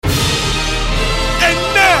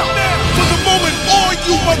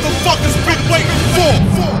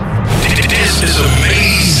This is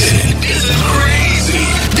amazing. This is crazy.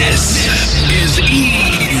 This is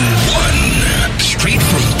E1. Straight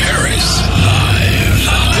from Paris.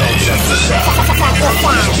 Live.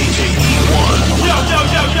 DJ E1. Yo.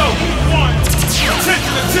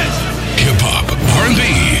 Attention. Hip-hop,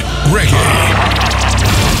 R&B, reggae.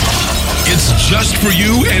 It's just for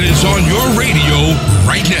you and it's on your radio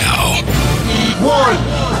right now. E1.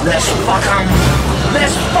 Let's fuck 'em.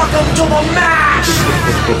 Let's fuck 'em to the max.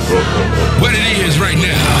 What it is right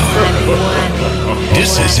now.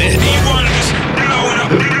 This is it. E1 is blowing up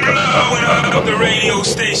the radio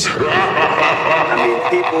station. I mean,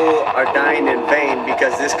 people are dying in vain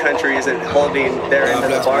because this country isn't holding their end of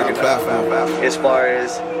the bargain as far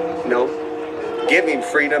as, giving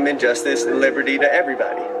freedom and justice and liberty to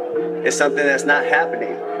everybody. It's something that's not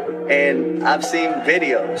happening. And I've seen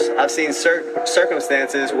videos, I've seen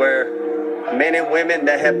circumstances where men and women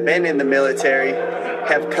that have been in the military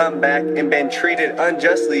have come back and been treated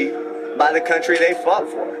unjustly by the country they fought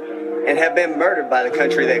for and have been murdered by the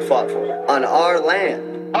country they fought for on our land.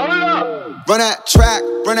 Run that track,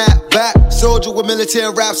 run that back. Soldier with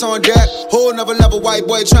military raps on deck. Whole another level, white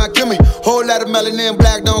boy trying to kill me. Whole lot of melanin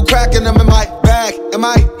black, don't crack, and I'm in my bag. Am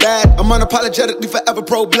I bad? I'm unapologetically forever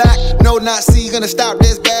pro-black. No Nazi gonna stop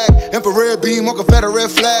this bag. Infrared beam on Confederate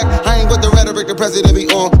flag. I ain't with the rhetoric the president be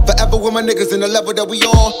on. Forever with my niggas in the level that we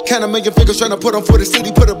on. Count a million figures trying to put on for the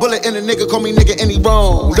city. Put a bullet in a nigga, call me nigga any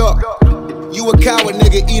wrong. Look. You a coward,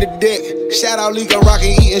 nigga, eat a dick. Shout out Leak, I'm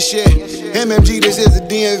rockin' eating shit. MMG, this is the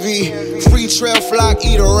DMV. Free trail flock,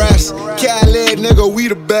 eat a rest. Cat-led, nigga, we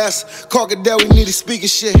the best. Crocodile, we need to speak of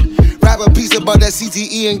shit. Rap a piece about that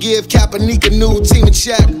CTE and give Kaepernick a new team a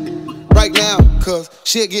check. Right now, cause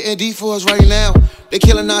shit getting deep for us right now. They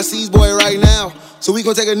killing Nazis, boy, right now. So we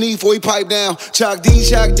gon' take a knee before he pipe down. Chuck D,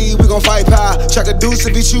 we gon' fight pie. Chuck a deuce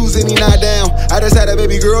if he choose and he not down. I just had a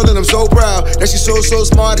baby girl and I'm so proud that she's so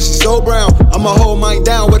smart and she's so brown. I'ma hold mine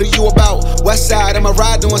down, what are you about? West side, I'ma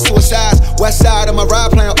ride doing suicides. West side, I'ma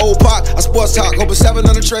ride playing old park. I sports talk, open 7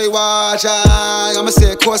 on the trade watch. I'ma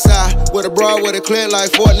sit courtside with a broad with a clear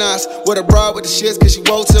like Fort Knox. With a broad with the shits cause she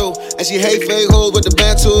woke too. And she hate fake hoes with the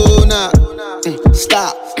band too. Nah,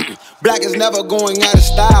 stop. Black is never going out of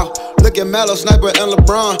style. Look at Melo, Sniper, and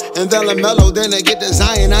LeBron. And then LaMelo, then they get to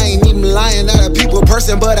Zion. I ain't even lying, not a people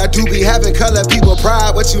person, but I do be having color people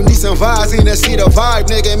pride. But you need some vibes, need to see the vibe.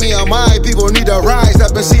 Nigga, me and my people need to rise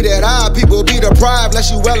up and see that people be deprived. Unless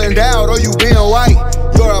you well endowed or you being white.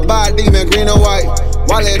 You're a body demon, green or white.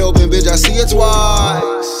 Wallet open, bitch, I see it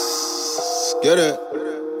twice. Get it?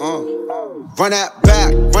 Run that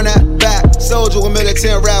back. Soldier with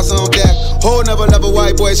military raps on deck. Whole another level,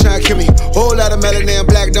 white boy trying to kill me. Whole lot of melanin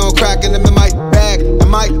black, don't crack, and I'm in my bag.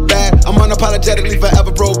 Am I bad? I'm unapologetically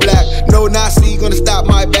forever pro-black. No Nazi gonna stop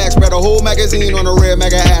my back. Spread a whole magazine on a red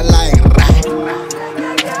mega hat like.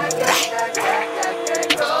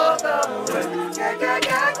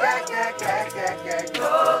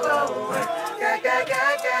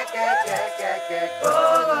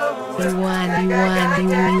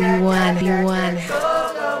 You won.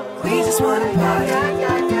 We just wanna party,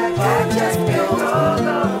 just for you.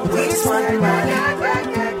 We just wanna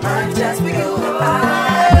party, just for you. I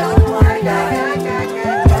wanna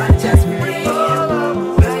die, just for you.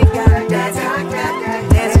 We ain't gotta dance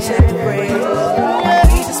and shake the brain.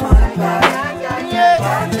 We just wanna party,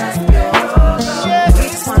 just for you. We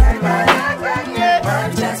just wanna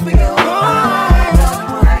party, just for you.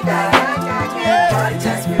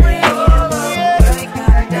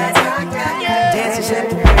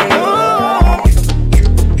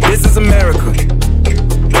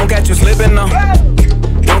 Slipping now,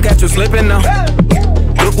 don't catch you slipping now.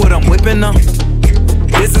 Look what I'm whipping now.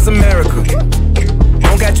 This is America.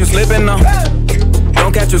 Don't catch you slipping now.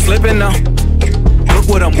 Don't catch you slipping now. Look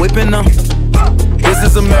what I'm whipping now. This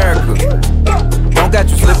is America. Don't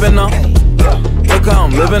catch you slipping now. Look how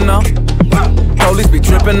I'm living now. Police be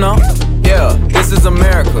tripping now. Yeah, this is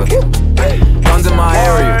America. Guns in my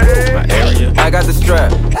area. I got the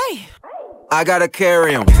strap. I gotta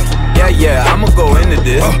carry 'em. Yeah, I'ma go into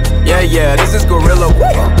this. Yeah, this is gorilla.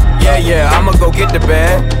 Yeah, I'ma go get the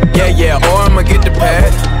bag. Yeah, or I'ma get the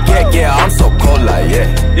pad. Yeah, I'm so cold like yeah.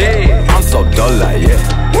 I'm so dull like yeah.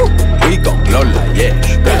 We gon' blow like yeah.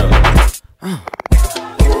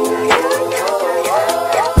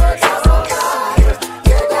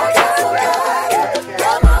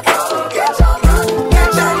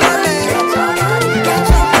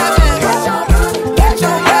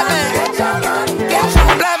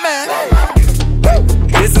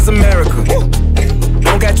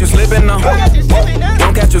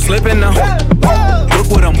 Don't catch you slipping now. Look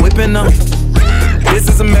what I'm whipping now. This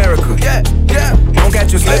is America. Don't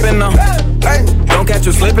catch you slipping now. Don't catch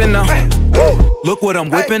you slipping now. Look what I'm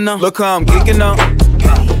whipping now. Look how I'm geeking now.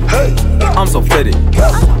 I'm so fitted.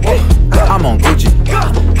 I'm on Gucci.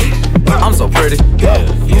 I'm so pretty. Yeah.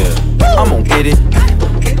 I'm gon' get it.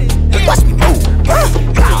 Watch me move.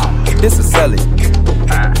 This is selling.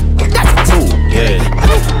 That's a tool.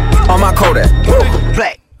 Yeah. On my Kodak.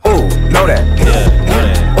 Black. Ooh, know that.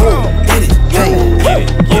 Yeah. Ooh, get it. Get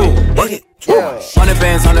it. Work it. 100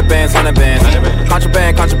 bands, 100 bands, 100 bands.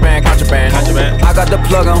 Contraband, contraband, contraband. I got the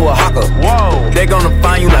plug on who a hawker. Whoa. They gonna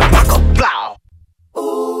find you like Baka. Blah.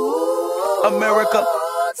 America.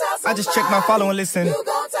 I just checked my follow and listen.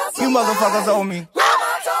 You motherfuckers owe me.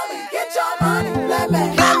 Get your money, black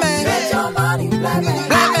man. Get your money, black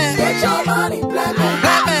man. Get your money, black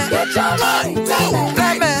man. Get your money,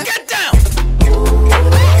 black man. Get down.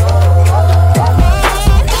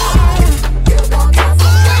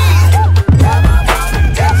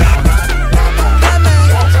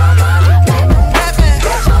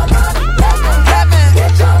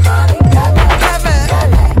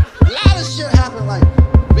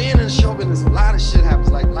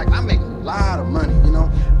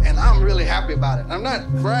 About it. I'm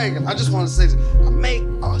not bragging. I just want to say this. I make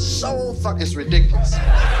a so fucking, it's ridiculous. You know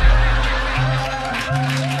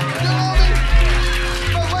what I mean?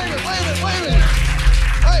 But wait a minute.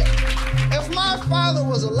 Hey, if my father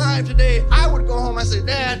was alive today, I would go home and say,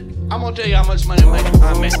 Dad, I'm gonna tell you how much money I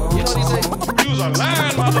make. You know what he say? You was a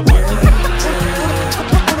lying motherfucker.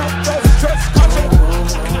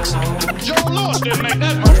 Joe Lewis didn't make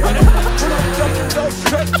that much money.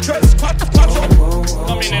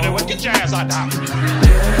 I mean, anyway, get your ass out of the house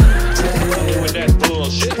with that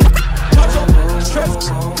bullshit.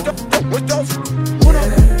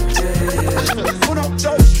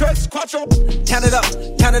 Count it up,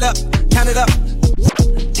 count it up, count it up,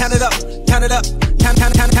 count it up, count it up, count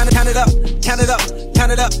it up, count it up, count it up,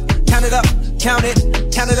 count it up, count it up, count it,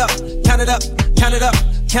 count it up, count it up, count it up,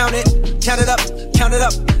 count it, count it up, count it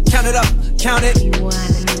up, count it up, count it.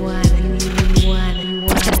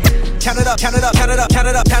 Count it up, count it up, count it up, count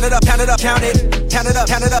it up, count it up, count it up, count it, count it up,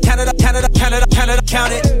 count it up, count it up, count it up, count it up, count it up,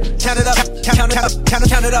 count it, count it up, count it up,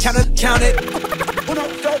 count it up, count it, count it.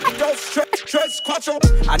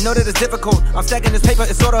 I know that it's difficult. I'm stacking this paper,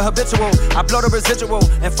 it's sorta habitual. I blow the residual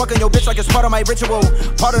and fucking your bitch like it's part of my ritual,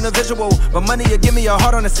 part of the visual. But money, you give me a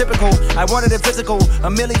heart on the typical. I wanted it physical.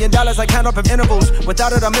 $1 million I count up in intervals.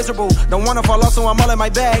 Without it, I'm miserable. Don't wanna fall off, so I'm all in my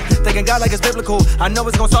bag. Thinking God like it's biblical. I know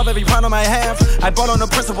it's gonna solve every problem I have. I bought on the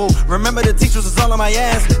principle. Remember the teachers was all on my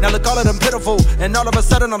ass. Now look all of them pitiful. And all of a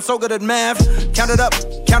sudden I'm so good at math. Count it up,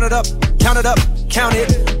 count it up, count it up, count it,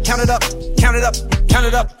 count it up, count it up, count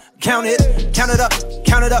it up, count it, count it up,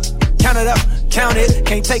 count it up, count it up, count it.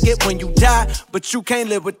 Can't take it when you die, but you can't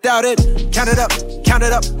live without it. Count it up, count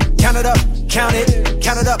it up, count it up, count it,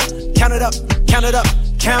 count it up, count it up, count it up,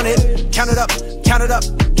 count it, count it up, count it up,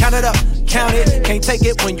 count it up, count it. Can't take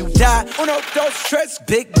it when you die. Uno, dos, tres.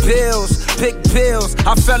 Big bills, big bills.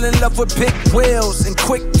 I fell in love with big wheels and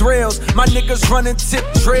quick thrills. My niggas running tip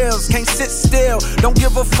drills. Can't sit still. Don't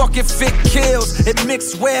give a fuck if it kills. It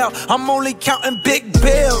mixed well. I'm only counting big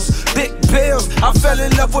bills, big bills. I fell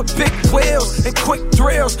in love with big wheels and quick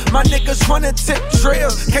thrills. My niggas running tip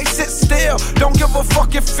drills. Can't sit still. Don't give a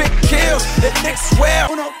fuck if it kills. It mixed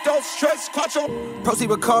well. Uno, dos, tres, cuatro. Proceed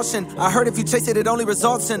with caution. I heard if you taste it, it only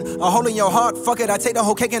results in a hole in your heart. Fuck it, I take the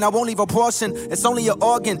whole cake and I won't leave a portion. It's only an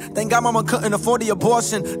organ. Thank God mama couldn't afford the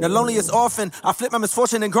abortion. The loneliest orphan. I flip my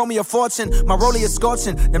misfortune and grow me a fortune. My rollie is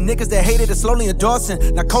scorching. Them niggas that hated it slowly endorsing.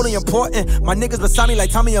 Not coldly important. My niggas beside me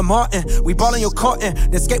like Tommy and Martin. We ballin' your courtin'.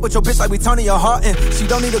 Then skate with your bitch like we Tony your heartin'. She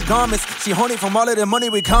don't need the garments. She horny from all of the money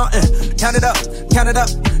we countin'. Count it up, count it up,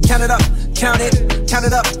 count it up, count it, count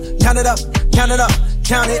it up, count it up, count it up,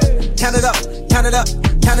 count it, count it up, count it up,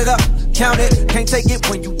 count it up, count it. Can't take it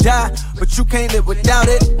when you die, but you can't live without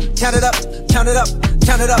it. Count it up, count it up,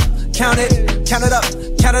 count it up, count it, count it up,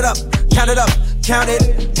 count it up, count it up, count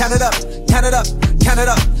it, count it up, count it up, count it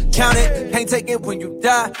up, count it. Can't take it when you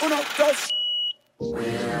die. Will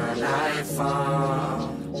I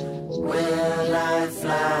fall? Will I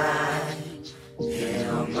fly?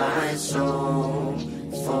 Heal my soul,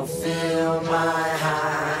 fulfill my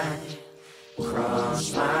high,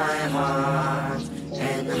 cross my heart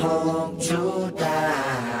and hope to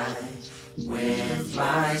die with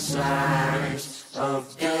my slice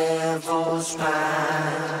of devil's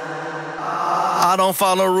pie. I don't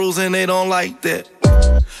follow rules and they don't like that.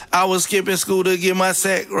 I was skipping school to get my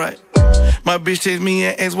sack right. My bitch text me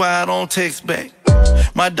and asked why I don't text back.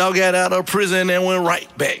 My dog got out of prison and went right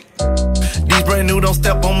back. These brand new don't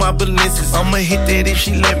step on my balances. I'ma hit that if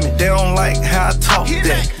she let me. They don't like how I talk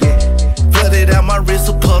that. Yeah. Flooded out my wrist,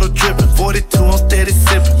 a puddle dripping. 42, I'm steady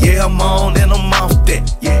sipping. Yeah, I'm on and I'm off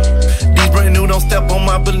that. Yeah. These brand new, don't step on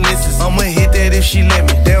my balances. I'ma hit that if she let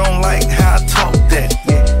me. They don't like how I talk that.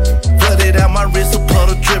 Yeah. Flooded out my wrist, a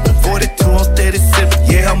puddle dripping. 42, I'm steady sipping.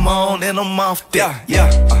 Yeah, I'm on and I'm off that.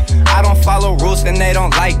 I don't follow rules and they don't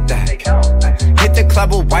like that. Hit the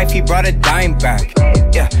club with wife, he brought a dime back.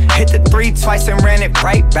 Yeah, hit the 3 twice and ran it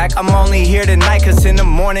right back. I'm only here tonight cause in the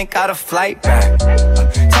morning got a flight back.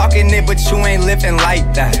 Talking it but you ain't living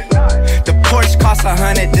like that. The Porsche cost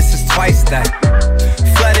 100, this is twice that.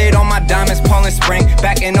 Flooded on my diamonds, Poland Spring.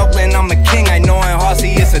 Back in Oakland, I'm a king. I know in Halsey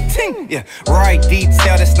it's a ting. Yeah, right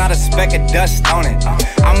detail, that's not a speck of dust on it.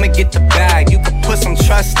 I'ma get the bag, you can put some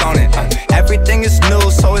trust on it. Everything is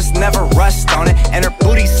new, so it's never rust on it. And her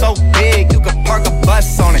booty so big, you can park a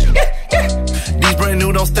bus on it. These brand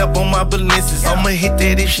new, don't step on my balances. I'ma hit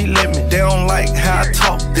that if she let me. They don't like how I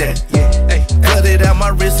talk that. Yeah, flooded out my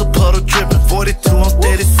wrist, a puddle dripping. 42, I'm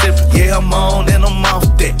steady sipping. Yeah, I'm on and I'm off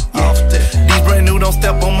that. Yeah. These brand new, don't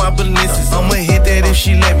step on my balances. I'ma hit that if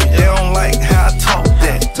she let me. They don't like how I talk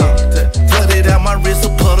that. Flooded out my wrist, a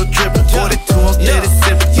puddle dripping. 42, I'm steady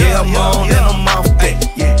sipping. Yeah, I'm on and I'm off that.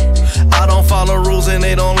 Yeah, I don't follow rules and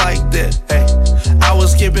they don't like that. I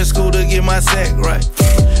was skipping school to get my sack right.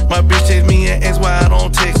 My bitch text me and asked why I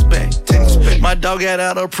don't text back. My dog got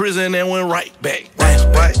out of prison and went right back.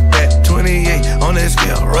 Right back, 28 on that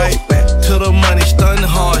scale. Right back to the money, stunning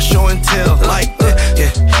hard, show and tell like that.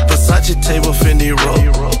 Yeah, Versace table, Fendi roll.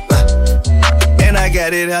 And I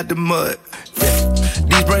got it out the mud. Yeah.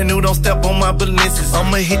 These brand new, don't step on my balances.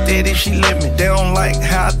 I'ma hit that if she let me. They don't like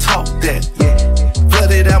how I talk that. Yeah.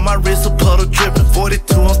 Flooded out my wrist, a puddle dripping.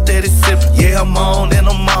 42, I'm steady sipping. Yeah, I'm on and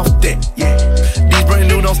I'm off that. Yeah. These brand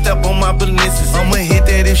new, don't step on my balances. I'ma hit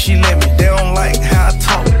that if she let me. They don't like how I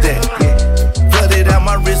talk that. Yeah. Flooded out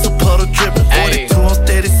my wrist, a puddle dripping. 42, I'm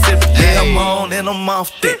steady sipping. Yeah, I'm on and I'm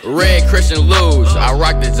off that. Red Christian Luge, I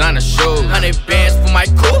rock designer shoes. 100 bands for my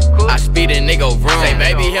coupe, I speed a nigga room. Say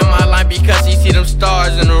baby hit my line because he see them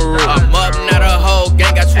stars in the roof. I'm up, not a whole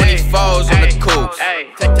gang, got 24s on the coops.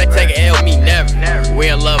 Take a L, me never. We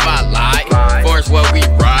in love, I lie. Forest where we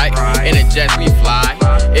ride, in the jets we fly.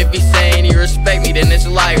 If he saying he respect me, then it's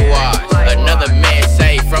likewise. Another man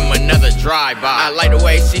say from another drive-by. I like the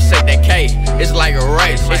way she say that K, it's like a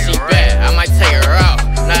race. If she bad, I might take her out,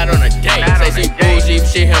 not on a date. Say she bougie, but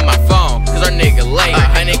she hit my phone, cause her nigga late.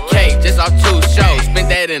 100K, just off 2 shows, spent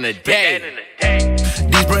that in a day.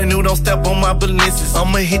 These brand new, don't step on my balances.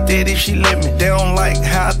 I'ma hit that if she let me. They don't like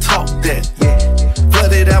how I talk that. Yeah.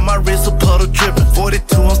 Flooded out my wrist, a puddle dripping.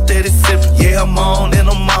 42, I'm steady sipping. Yeah, I'm on and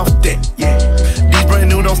I'm off that. Yeah. These brand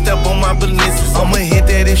new, don't step on my balances. I'ma hit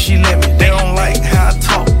that if she let me. They don't like how I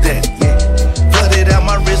talk that. Yeah. Flooded out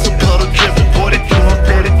my wrist, a puddle dripping. 42, I'm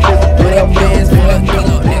steady sipping.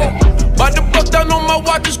 About to bust down on my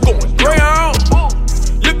watch, it's going Greyhound.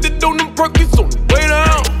 Lifted on them Perkins on the way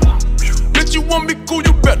down. Bitch, you want me cool,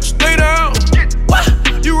 you better stay down.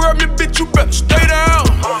 You heard me, bitch, you better stay down.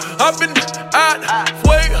 I've been out,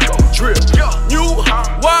 way, drip. New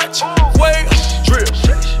watch, way, drip.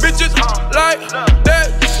 Bitches like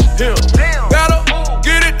that, him. Gotta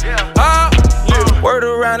get it, I live. Word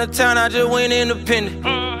around the town, I just went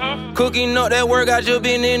independent. Cooking up that work, I just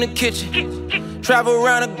been in the kitchen. Travel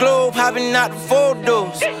around the globe, hopping out the 4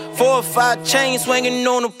 doors. 4 or 5 chains swinging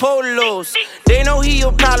on the polos. They know he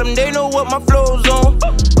a problem, they know what my flow's on.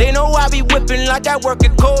 They know I be whipping like I work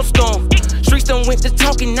at Cold Stone. Streets done went to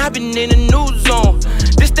talking, I been in the new zone.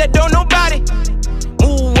 This that don't nobody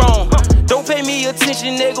move wrong. Don't pay me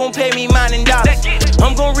attention, they gon' pay me mine in dollars.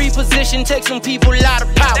 I'm gon' reposition, take some people out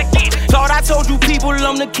of power. Thought I told you people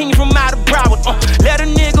I'm the king from out of Broward. Let a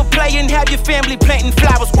nigga play and have your family planting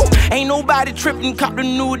flowers. Ain't nobody tripping, cop the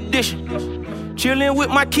new edition. Chillin' with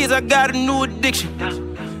my kids, I got a new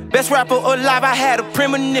addiction. Best rapper alive, I had a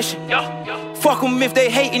premonition. Fuck 'em if they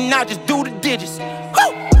hatin', I just do the digits.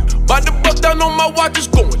 About to bust down on my watch, it's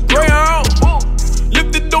going Greyhound.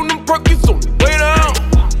 Lifted on them Perkins on the way down.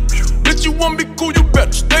 Bitch, you want me cool, you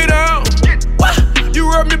better stay down. You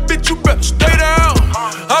heard me, bitch, you better stay down.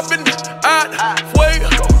 I've been out, way,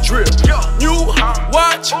 drip. New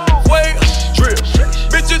watch, way, drip.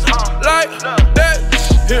 Bitches like that,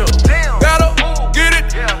 him. Gotta get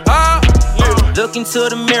it, I live. Look into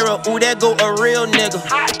the mirror, ooh, that go a real nigga.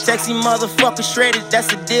 Sexy motherfucker shredded,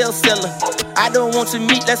 that's a deal seller. I don't want to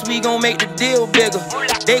meet, less we gon' make the deal bigger.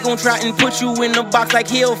 They gon' try and put you in the box like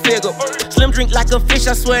heel figure. Slim drink like a fish,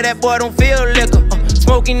 I swear that boy don't feel liquor.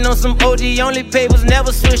 Smoking on some OG, only papers,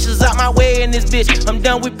 never swishers. Out my way in this bitch, I'm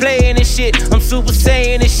done with playing this shit. I'm super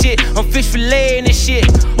saiyan this shit, I'm fish filleting this shit.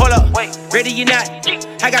 Hold up, wait, ready or not?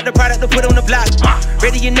 I got the product to put on the block.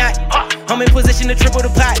 Ready or not, I'm in position to triple the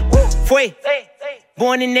pot. Fue,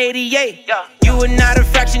 born in 88. You are not a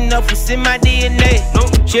fraction of what's in my DNA.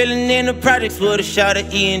 Chillin' in the projects with a shot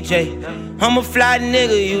of E&J. I'm a fly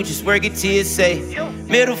nigga, you just work at TSA.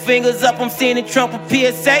 Middle fingers up, I'm sending Trump a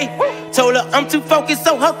PSA. Told her I'm too focused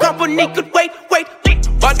so her company could wait.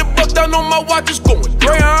 About to bust down on my watch, it's going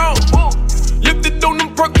Greyhound. Lifted on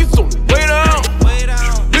them perkins on the way down.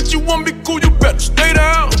 Bitch, you want me cool, you better stay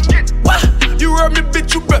down. You heard me,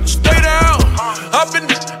 bitch, you better stay down. I've been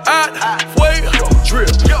out, way,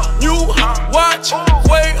 drip. You watch,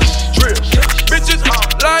 way, drip. Bitches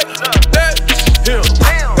like that, him.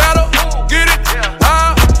 Gotta get it,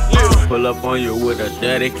 I live. Pull up on you with a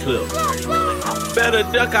daddy clip. Better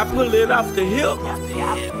duck, I pull it off the hip.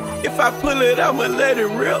 If I pull it, I'ma let it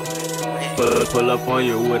rip. Pull up on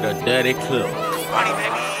you with a daddy clip.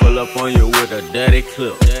 Pull up on you with a daddy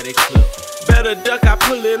clip. Better duck, I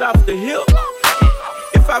pull it off the hip.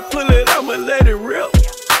 If I pull it, I'ma let it rip.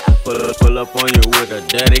 Pull up on you with a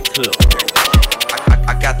daddy clip.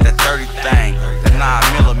 I got that 30 thing, that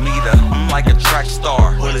 9mm. I'm like a track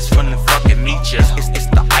star. Bullets from the fucking meet ya. It's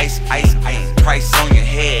the ice price on your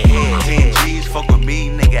head. 10 G's, fuck with me,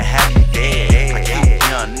 nigga, have me dead. I keep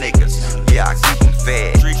young niggas, yeah, I keep them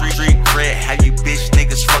fed. Street cred, have you bitch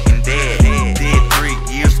niggas fucking dead. Did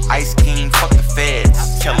 3 years, Ice King, fuck the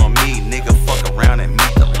feds. Tell on me, nigga, fuck around and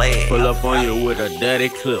meet the lead. Pull up on you with a daddy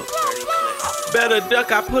clip. Better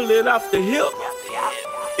duck, I pull it off the hip.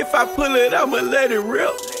 If I pull it, I'ma let it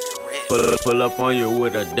rip. Pull up on you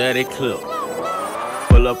with a daddy clip.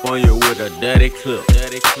 Pull up on you with a daddy clip.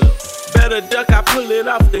 Better duck, I pull it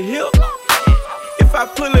off the hip. If I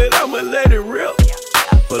pull it, I'ma let it rip.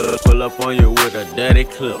 Pull up on you with a daddy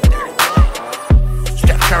clip.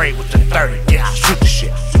 Step Curry with the 30, yeah, shoot the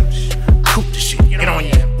shit. Coop the shit, get on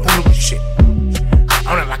you, move the shit.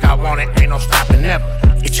 On it like I want it, ain't no stopping never.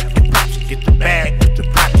 Get your pops, get the bag, get the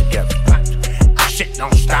pot together. Shit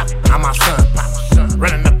don't stop, I'm my son,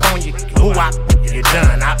 running up on you, who up, you're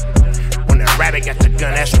done up. When the rabbit got the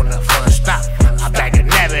gun, that's when the fun stop. I back a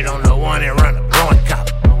nabbit on the one and run a blowing cop.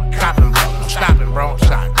 Copping, bro, no stopping, bro,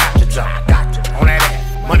 so I got to drop. On that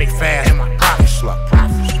ass, money fast, and my profit slow.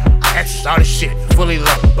 That's all this shit, fully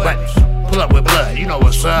loaded, buttons. Pull up with blood, you know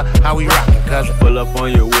what's up, how we rockin', cousin. Pull up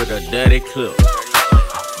on you with a daddy clip.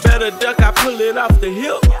 Better duck, I pull it off the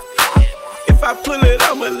hip. If I pull it,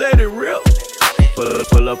 I'ma let it rip.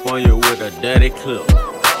 Pull up on you with a daddy clip.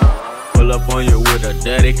 Pull up on you with a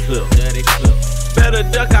daddy clip. Better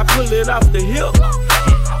duck, I pull it off the hip.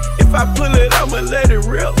 If I pull it, I'ma let it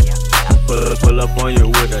rip. Pull up on you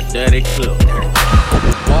with a daddy clip.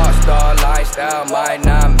 All-star lifestyle might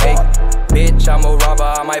not make. Bitch, I'm a robber,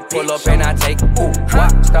 I might pull up and I take. Ooh,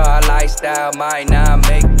 rockstar lifestyle might not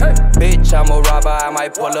make. Bitch, I'm a robber, I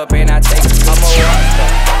might pull up and I take. I'm a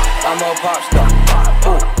rockstar, I'm a pop star.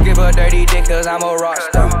 Ooh, give a dirty dick cause I'm a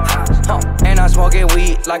rockstar. And I'm smoking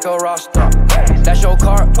weed like a rockstar. That's your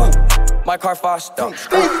car, ooh, my car faster.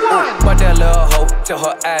 But that little hoe till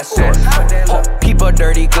her ass sore. Keep a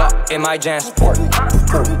dirty Glock in my Jansport.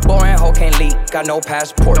 Boring hoe can't leak, got no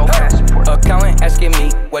passport. Accountant asking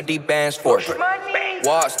me what the band's for.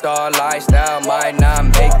 Walk star lifestyle might not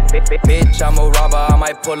make. Bitch, I'm a robber, I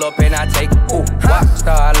might pull up and I take. Ooh, walk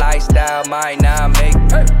star lifestyle might not make.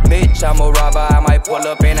 Bitch, I'm a robber, I might pull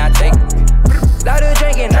up and I take. Lot of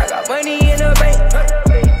drinking, I got money in the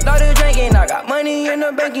bank. Lot of drinking, I got money in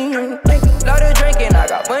the banking. Lot of drinking, I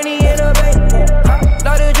got money in the bank.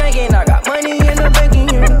 Lot of drinking, I got money in the banking.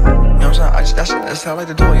 You know what I'm saying? That's how I like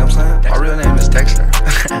to do it, you know what I'm saying? My real name is Dexter.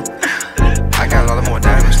 I got a lot of more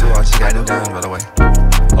diamonds too, I just got new diamonds by the way.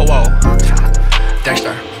 Oh, whoa.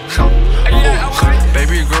 Dexter.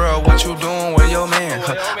 Baby girl, what you doing with your man?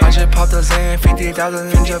 I just popped a Zan,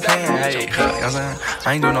 50,000 in Japan. Hey, you know what I'm saying?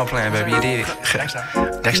 I ain't doing no plan, baby, you did it.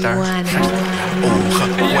 Dexter.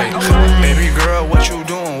 Wait, baby girl, what you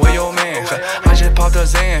doing with your man? I just popped a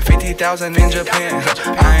Zan, 50,000 in Japan.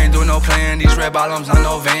 I ain't doing no plan, these red bottoms on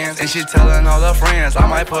no Vans. And she telling all her friends, I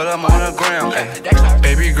might put them on the ground. Hey,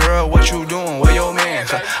 baby girl, what you doing with your man?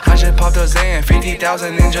 I just popped a Zan,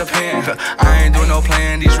 50,000 in Japan. I ain't doing no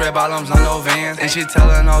plan, these red bottoms on no Vans. And she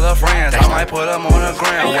telling all her friends, I might put them on the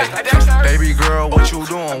ground. Hey, baby girl, what you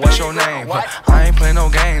doing? What's your name? I ain't playing no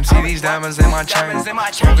games, see these diamonds in my chain.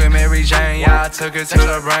 Smoking Mary Jane, yeah, I took her to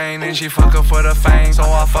the brain. And she fuck her for the fame, so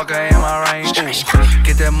I fuck her in my range. Ooh,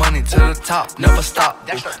 get that money to the top, never stop.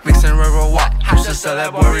 Mixing river walk, used to sell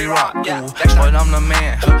that worry rock. Ooh, but I'm the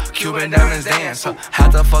man, Cuban diamonds dance.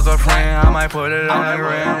 Had to fuck a friend, I might put it on the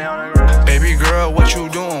ground. Baby girl, what you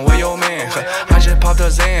doing with your man? I just popped a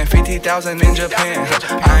Zan, 50,000 in Japan.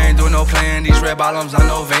 I ain't doing no no plan, these red bottoms on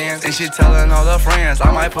no Vans. And she telling all her friends,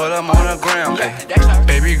 I might put them on the gram. Ay.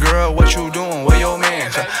 Baby girl, what you doing? Where your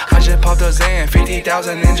man? I just popped a Zan,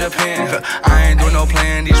 50,000 in Japan. I ain't do no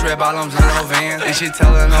plan, these red bottoms on no Vans. And she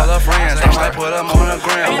telling all her friends, I might put them on the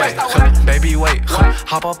gram. Wait, baby, wait,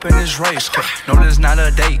 hop up in this race. No, this not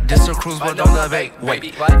a date, this a cruise, but don't debate.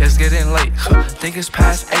 Wait, it's getting late, think it's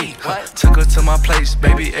past 8. Took her to my place,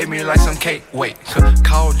 baby, ate me like some cake. Wait,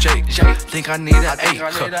 call Jake, think I need an 8.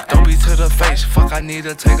 Don't be to the face, fuck, I need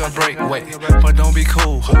to take a break. Wait, but don't be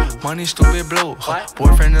cool, money stupid blue.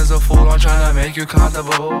 Boyfriend is a fool, I'm tryna make you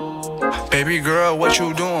comfortable. Baby girl, what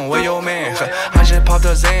you doing? Where your man? I just popped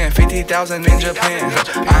a Zan, 50,000 in Japan.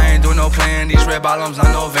 I ain't do no plan, these red bottoms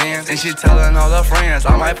on no Vans. And she telling all her friends,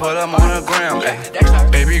 I might put them on the gram. Ay.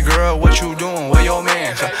 Baby girl, what you doing? Where your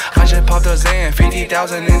man? I just popped a Zan,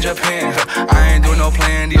 50,000 in Japan. I ain't do no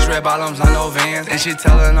plan, these red bottoms on no Vans. And she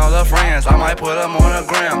telling all her friends, I might put them on the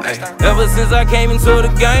gram. Ay. Ever since I came into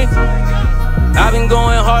the game, I've been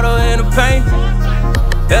going harder in the pain.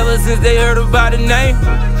 Ever since they heard about the name,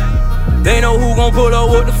 they know who gon' pull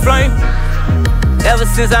up with the flame. Ever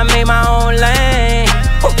since I made my own lane,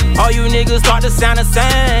 all you niggas start to sound the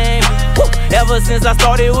same. Ever since I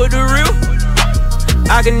started with the real,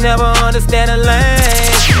 I can never understand a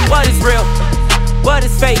lane. What is real? What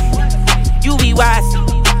is fake? You be wise,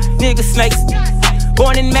 niggas snakes.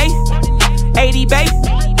 Born in May, 80 babe,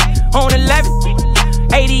 on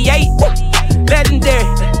 11, 88, legendary,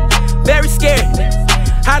 very scary.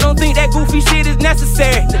 I don't think that goofy shit is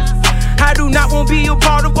necessary. I do not want to be a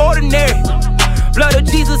part of ordinary. Blood of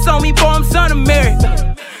Jesus on me, boy, I'm son of Mary.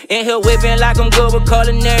 In here whipping like I'm good with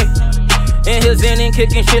culinary. In here zenning,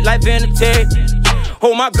 kicking shit like Vinatieri.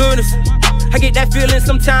 Oh my goodness, I get that feeling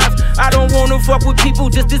sometimes. I don't wanna fuck with people,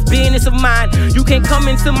 just this business of mine. You can't come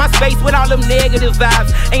into my space with all them negative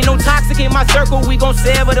vibes. Ain't no toxic in my circle, we gon'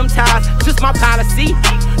 sever them ties. Just my policy,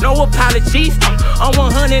 no apologies. I'm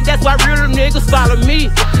 100, that's why real niggas follow me.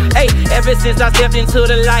 Hey, ever since I stepped into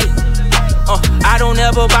the light, I don't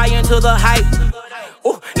ever buy into the hype.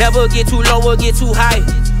 Ooh, never get too low or get too high.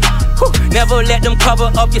 Ooh, never let them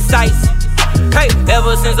cover up your sights. Hey,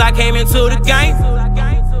 ever since I came into the game,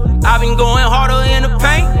 I've been going harder in the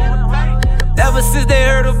paint. Ever since they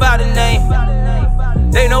heard about the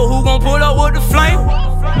name, they know who gon' pull up with the flame.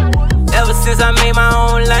 Ever since I made my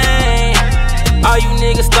own lane, all you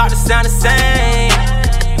niggas start to sound the same.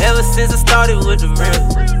 Ever since I started with the real,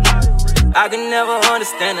 I can never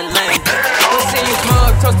understand the lane. We'll see you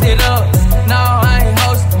smug, toast it up. No, I ain't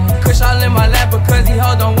hosting. Kush all in my lap because he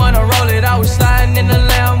hold don't wanna roll it. I was sliding in the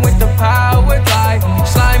lamb with the power glide.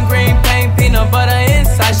 Slime green paint, peanut butter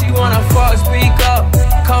inside. She wanna fuck, speak up,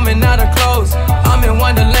 coming out of clothes. I'm in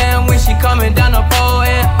Wonderland when she coming down the pole.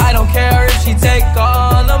 And I don't care if she take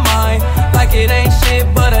all of mine. Like it ain't shit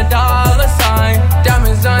but a dollar sign.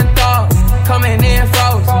 Diamonds unthought, coming in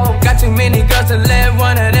froze. Got too many girls to let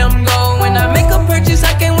one of them go. When I make a purchase,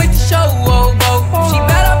 I can't wait to show. She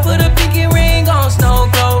bet I put a pinky ring on Snow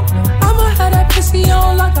Globe. I'ma have that pussy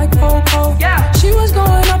on lock like Coco. Yeah. She was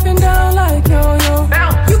going up and down like yo-yo.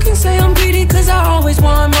 You can say I'm greedy cause I always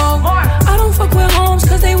want more. I don't fuck with homes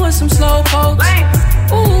cause they want some slow folks.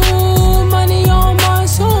 Ooh, money on my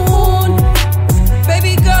soul.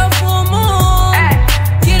 Baby girl, full moon.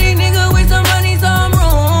 Kitty nigga with some money, some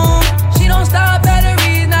room. She don't stop,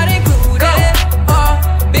 batteries not included.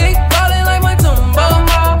 Big ballin' like my Tumbo.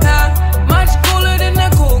 Much cooler than the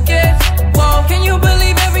cool kids. Whoa, can you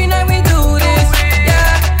believe every night we do this?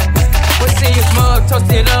 Yeah. We'll see you smug,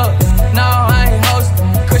 toast it up. No, I ain't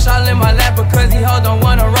hosting. Kush all in my lap because he hold don't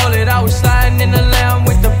wanna roll it. I was sliding in the lamb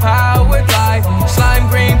with the power glide. Slime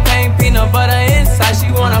green paint, peanut butter inside.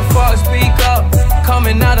 She wanna fuck, speak up,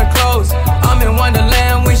 coming out of clothes. I'm in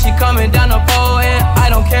Wonderland when she coming down the pole. And I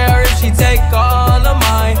don't care if she take all of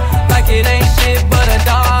mine. Like it ain't shit but a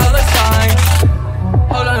dollar sign.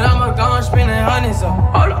 Hold on, I'ma go and spending hundreds up.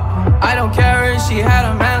 Hold on, I don't care if she had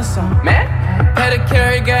a man or something. Man,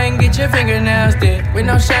 pedicure gang, get your fingernails did. With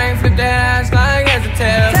no shame, flip that ass like as a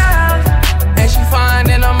tail. And she fine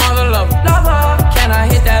and I'm all lover. Can I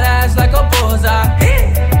hit that ass like a bullseye?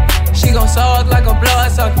 She gon' suck like a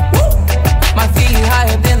bloodsucker. My feet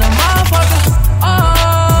higher than a motherfucker.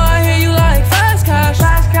 Oh, I hear you like fast cash.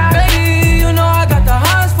 Baby, you know I got the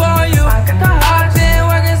hots for you. I've been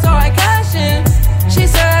working so I cash in. She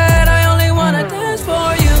said I only wanna dance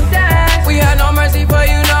for you. We had no mercy for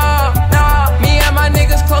you, no. Me and my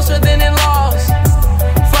niggas closer than in-laws.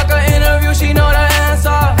 Fuck her interview, she know the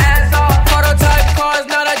answer. Prototype cars,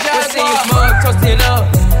 not a jazz. We'll see you smug, toast it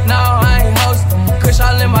up. No, I ain't hosting. Kush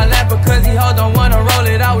all in my lap because he hold don't wanna roll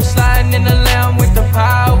it. I was sliding in the lamb with the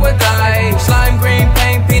power glide. Slime green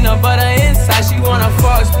paint, peanut butter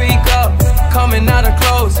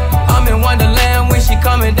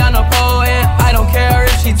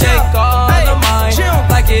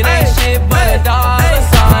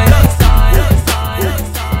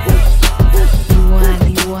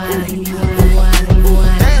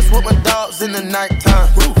dogs in the nighttime.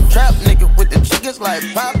 Trap nigga with the chickens like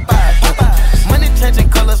Popeye. Money changing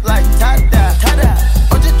colors like tie-dye.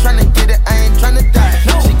 I'm just tryna get it, I ain't tryna die.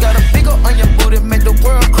 She got a big ol' on your booty, make the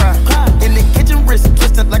world cry. In the kitchen, wrist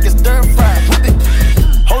twisted like it's stir fry.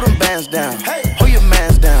 Hold them bands down, hold your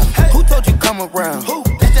mans down. Who told you come around?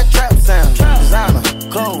 It's that trap sound. Designer,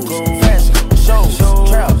 clothes, fashion, shows,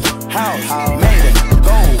 trap, house, made it,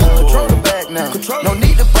 gold. Control the bag now, no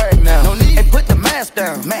need to brag now. And put the mask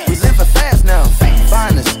down, we living fast now.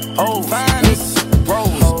 Finest, old, finest,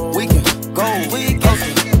 rose, we can go,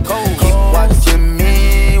 coast. Keep watching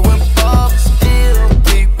me when Bob still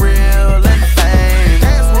be real and fame.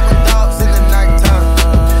 Dance with my dogs in the nighttime.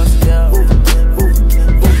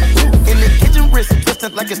 In the kitchen, wrist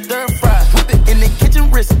twisted like it's stir fry. In the kitchen,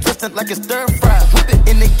 wrist twisted like it's stir fry.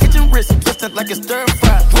 In the kitchen, wrist twisted like it's stir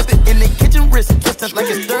fry. In the kitchen, wrist twisted like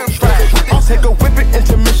it's stir fry. I'll take a whip it,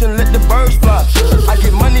 intermission, let the birds fly. I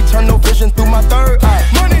get money, turn no vision through my third eye.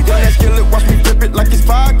 Money, got that skillet, watch me flip it like it's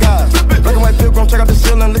Five Guys. Black and white pilgrim, check out the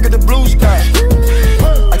ceiling, look at the blue sky.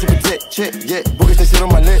 I keep a check, yeah. Boogers, they sit on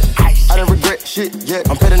my lip. I don't regret shit, yeah.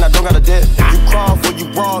 I'm petting, I don't got a debt. You crawl for you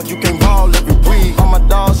raw, you can't ball every week. All my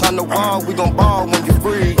dogs on the wall, we gon' ball when you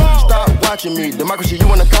free. Stop watching me, democracy, you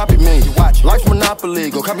wanna copy me. Life's monopoly,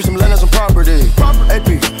 go copy some land and some property. AP,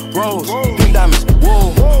 rose, pink diamonds,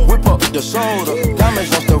 wool. Whip up the soda,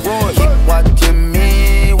 diamonds on steroids. Keep watching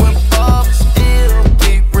me when Bob still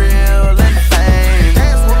be real and fame.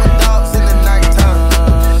 Dance with my dogs in the nighttime.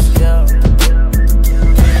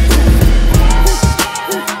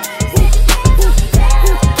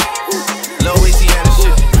 Louisiana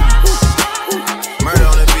shit. Murda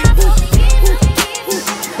on the beat.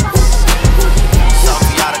 Something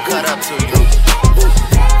for y'all to cut up to, you know.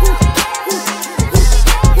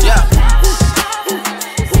 Yeah.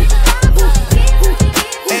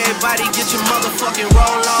 Everybody get your motherfucking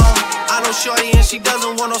roll on. I know shorty and she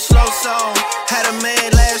doesn't want no slow song. Had a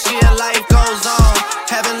man last year, life goes on.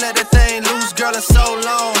 Haven't let the thing loose, girl, in so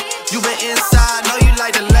long. You been inside, know you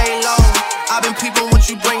like to lay low. I've been peeping what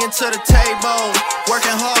you bringing to the table.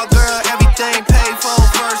 Working hard, girl, everything paid for.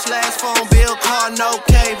 First, last phone bill, car, no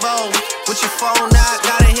cable. With your phone out,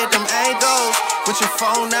 gotta hit them angles. With your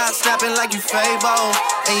phone out, snapping like you Fable.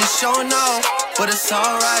 And you showing off, but it's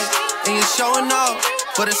alright. And you showing off,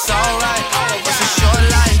 but it's alright. It's a short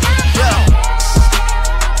life, yeah.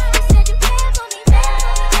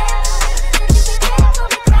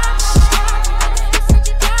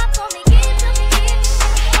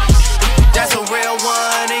 That's a real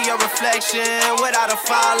one in your reflection. Without a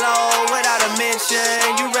follow, without a mention.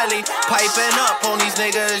 You really piping up on these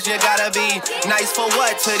niggas. You gotta be nice for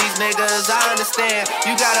what to these niggas? I understand.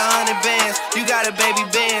 You got 100 bands, you got a baby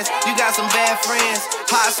Benz, you got some bad friends.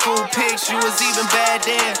 High school pics, you was even bad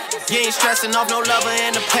then. You ain't stressing off no lover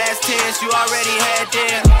in the past tense. You already had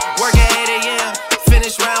them. Work at 8 a.m.,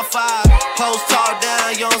 finish round 5. Hoes talk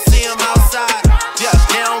down, you don't see them outside. Yeah,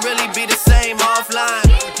 they don't really be the same offline.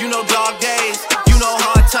 You know dog days, you know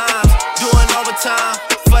hard times. Doing overtime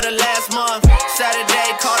for the last month.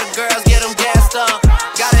 Saturday, call the girls, get them gassed up.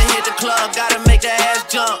 Gotta hit the club, gotta make the ass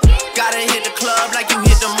jump. Gotta hit the club like you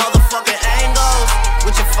hit the motherfucking angles.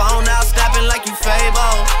 With your phone out, snapping like you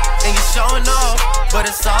Fable. And you showing off, but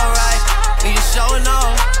it's alright. And you showing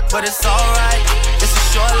off, but it's alright. It's a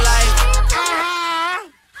short life.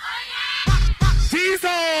 These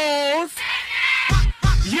hoes,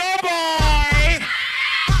 your boy,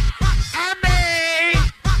 I made.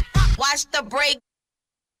 Watch the break.